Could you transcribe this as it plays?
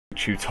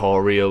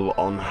tutorial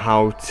on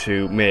how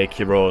to make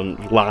your own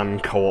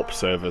LAN co-op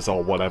servers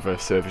or whatever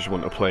servers you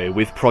want to play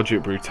with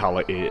Project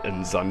Brutality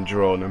and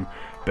Zandronum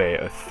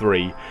Beta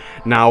 3.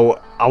 Now,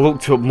 I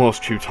looked up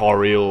most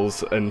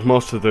tutorials and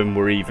most of them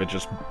were either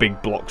just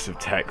big blocks of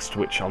text,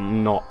 which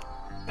I'm not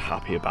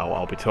happy about,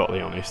 I'll be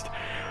totally honest,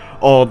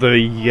 or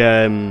the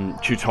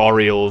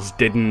tutorials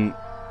didn't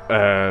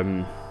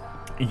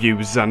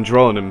use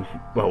Zandronum,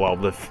 well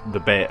the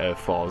beta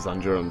for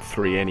Zandronum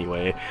 3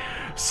 anyway.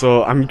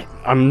 So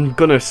I'm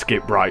gonna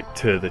skip right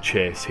to the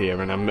chase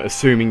here, and I'm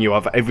assuming you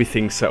have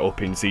everything set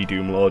up in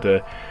ZDoom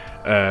Loader,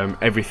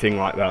 everything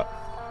like that.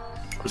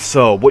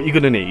 So what you're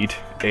gonna need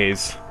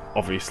is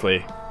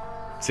obviously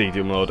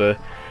ZDoom Loader.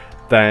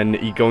 Then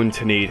you're going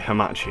to need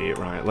Hamachi.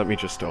 Right, let me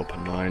just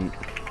open mine.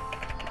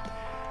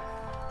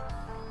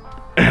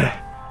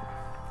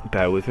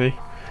 Bear with me.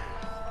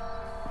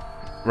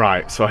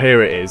 Right, so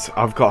here it is.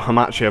 I've got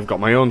Hamachi, I've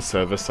got my own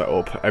server set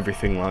up,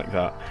 everything like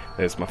that.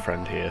 There's my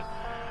friend here.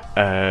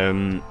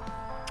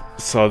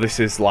 So this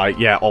is like,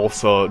 yeah,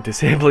 also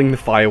disabling the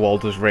firewall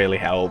does really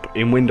help.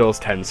 In Windows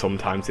 10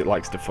 sometimes it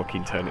likes to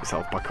fucking turn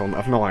itself back on.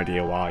 I've no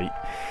idea why.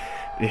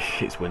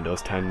 It's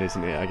Windows 10,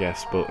 isn't it, I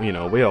guess, but you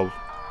know, we all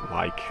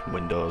like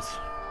Windows.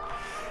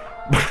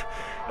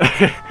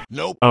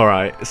 Nope.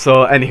 Alright,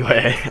 so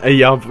anyway,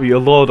 you have your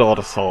load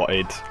order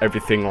sorted,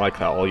 everything like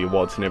that, all your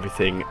WADs and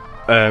everything.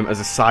 As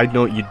a side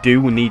note, you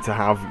do need to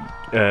have,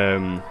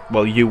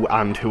 well, you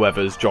and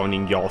whoever's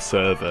joining your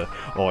server,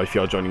 or if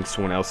you're joining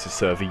someone else's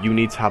server, you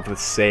need to have the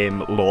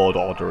same load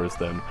order as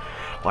them.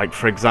 Like,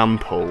 for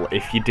example,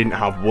 if you didn't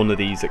have one of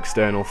these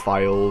external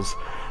files,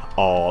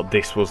 or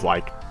this was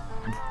like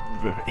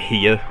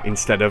here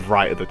instead of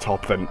right at the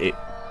top, then it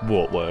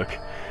won't work.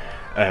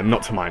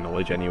 Not to my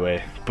knowledge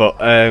anyway. But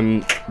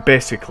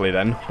basically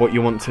then, what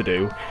you want to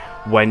do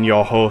when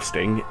you're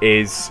hosting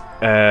is,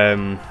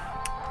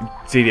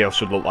 ZDL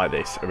should look like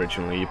this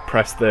originally. You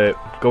press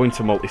go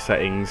into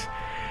multi-settings,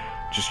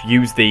 just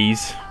use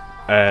these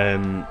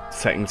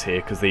settings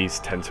here, because these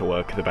tend to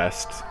work the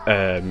best.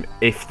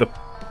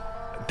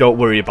 Don't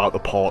worry about the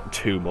port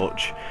too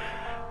much.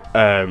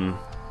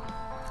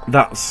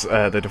 That's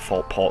the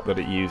default port that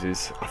it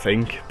uses, I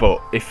think,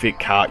 but if it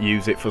can't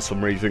use it for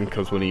some reason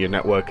because one of your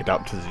network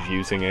adapters is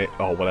using it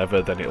or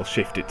whatever, then it'll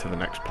shift it to the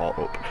next port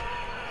up.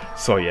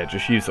 So yeah,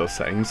 just use those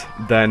settings.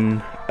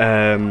 Then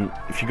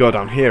if you go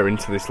down here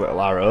into this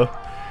little arrow,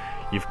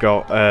 you've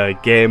got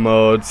game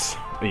modes.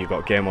 You've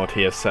got game mode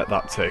here, set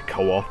that to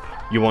co-op.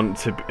 You want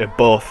to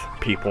both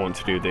people want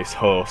to do this,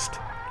 host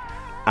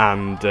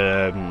and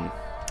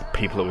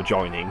people who are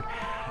joining.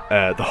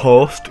 The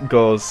host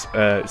goes,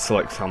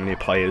 selects how many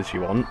players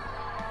you want,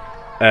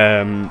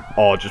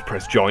 or just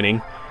press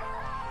joining,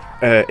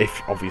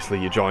 if obviously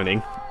you're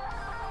joining.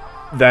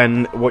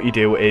 Then what you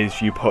do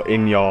is you put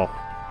in your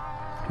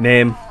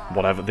name,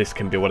 whatever, this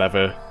can be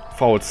whatever,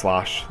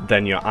 /,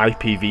 then your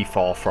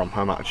IPv4 from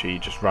Hamachi,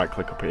 just right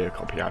click up here,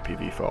 copy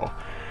IPv4.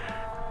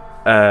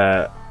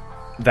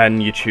 Then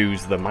you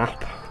choose the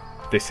map.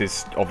 This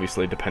is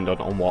obviously dependent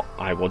on what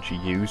iWAD you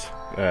use,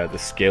 the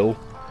skill.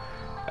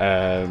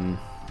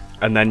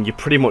 And then you're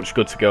pretty much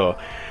good to go.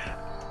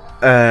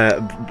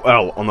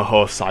 Well, on the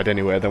host side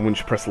anyway, then once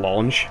you press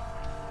launch,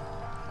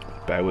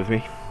 bear with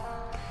me,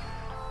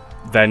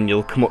 then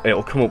it'll come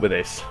up with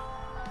this.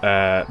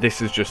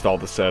 This is just all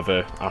the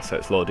server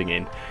assets loading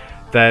in.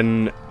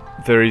 Then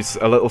there is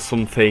a little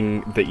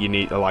something that you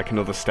need, like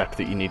another step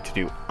that you need to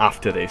do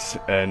after this,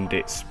 and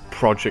it's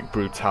Project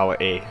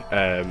Brutality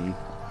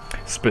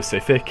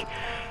specific.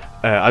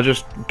 I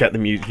just get the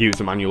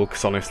user manual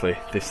because honestly,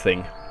 this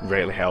thing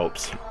really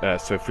helps.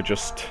 So if we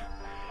just,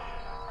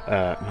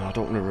 no, I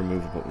don't want to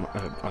remove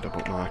add a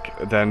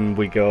bookmark. Then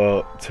we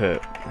go to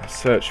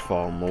search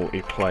for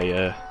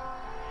multiplayer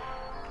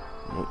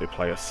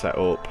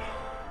setup.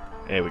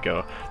 Here we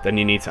go. Then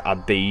you need to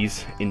add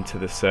these into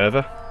the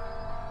server.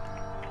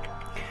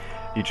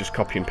 You just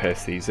copy and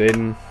paste these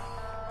in.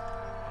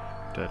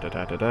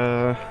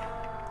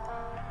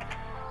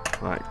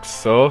 Like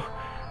so.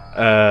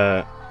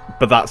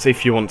 But that's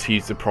if you want to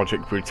use the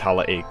Project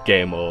Brutality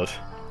game mode.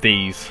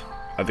 These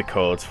are the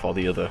codes for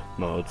the other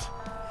modes.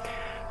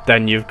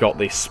 Then you've got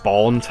the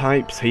spawn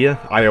types here.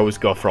 I always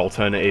go for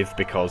alternative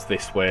because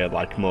this way,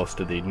 like,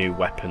 most of the new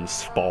weapons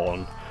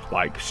spawn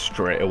like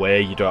straight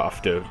away. You don't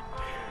have to.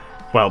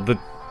 Well,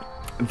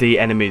 the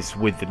enemies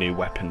with the new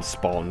weapons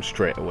spawn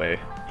straight away,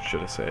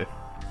 should I say.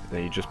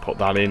 Then you just put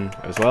that in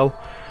as well.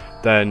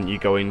 Then you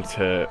go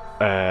into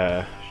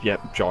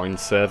join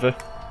server.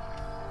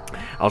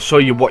 I'll show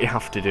you what you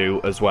have to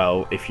do as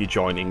well if you're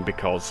joining,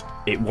 because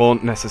it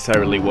won't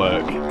necessarily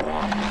work.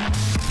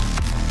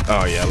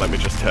 Oh yeah, let me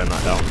just turn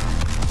that down.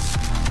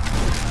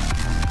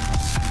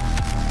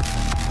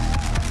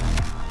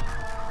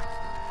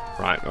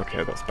 Right,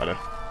 okay, that's better.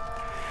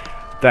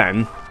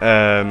 Then,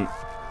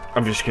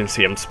 as you can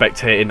see, I'm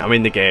spectating, I'm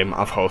in the game,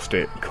 I've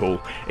hosted it,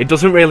 cool. It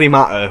doesn't really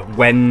matter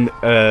when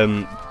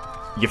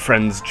your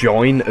friends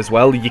join as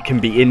well. You can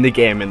be in the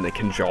game and they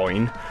can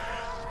join,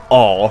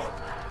 or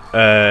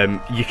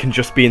you can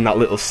just be in that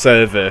little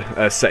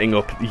server setting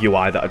up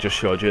UI that I just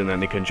showed you, and then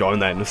they can join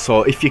then.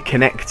 So if you're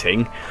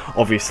connecting,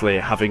 obviously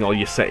having all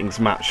your settings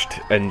matched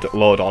and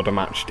load order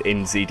matched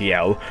in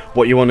ZDL,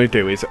 what you want to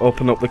do is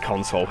open up the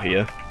console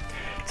here,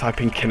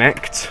 type in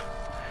connect,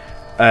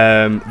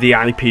 the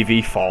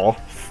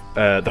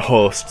IPv4, the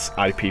host's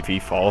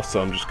IPv4,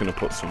 so I'm just going to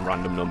put some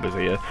random numbers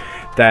here,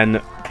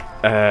 then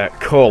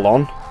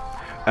colon,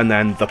 and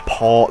then the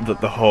port that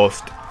the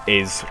host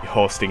is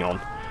hosting on,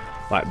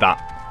 like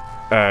that.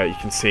 You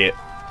can see it.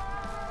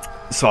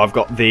 So I've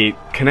got the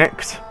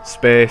connect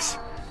space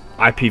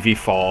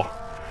IPv4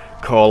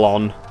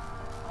 colon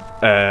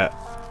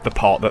the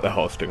port that they're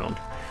hosting on,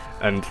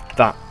 and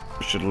that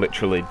should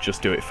literally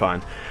just do it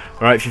fine.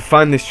 Alright, if you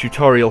find this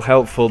tutorial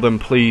helpful, then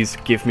please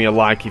give me a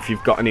like. If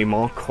you've got any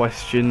more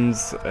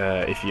questions,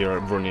 if you're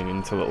running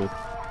into little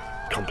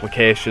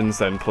complications,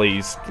 then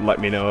please let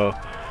me know.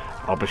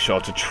 I'll be sure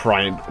to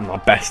try my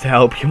best to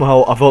help you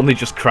out. I've only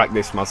just cracked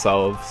this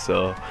myself,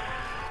 so...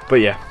 But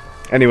yeah,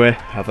 anyway,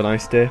 have a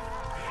nice day.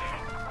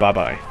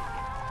 Bye-bye.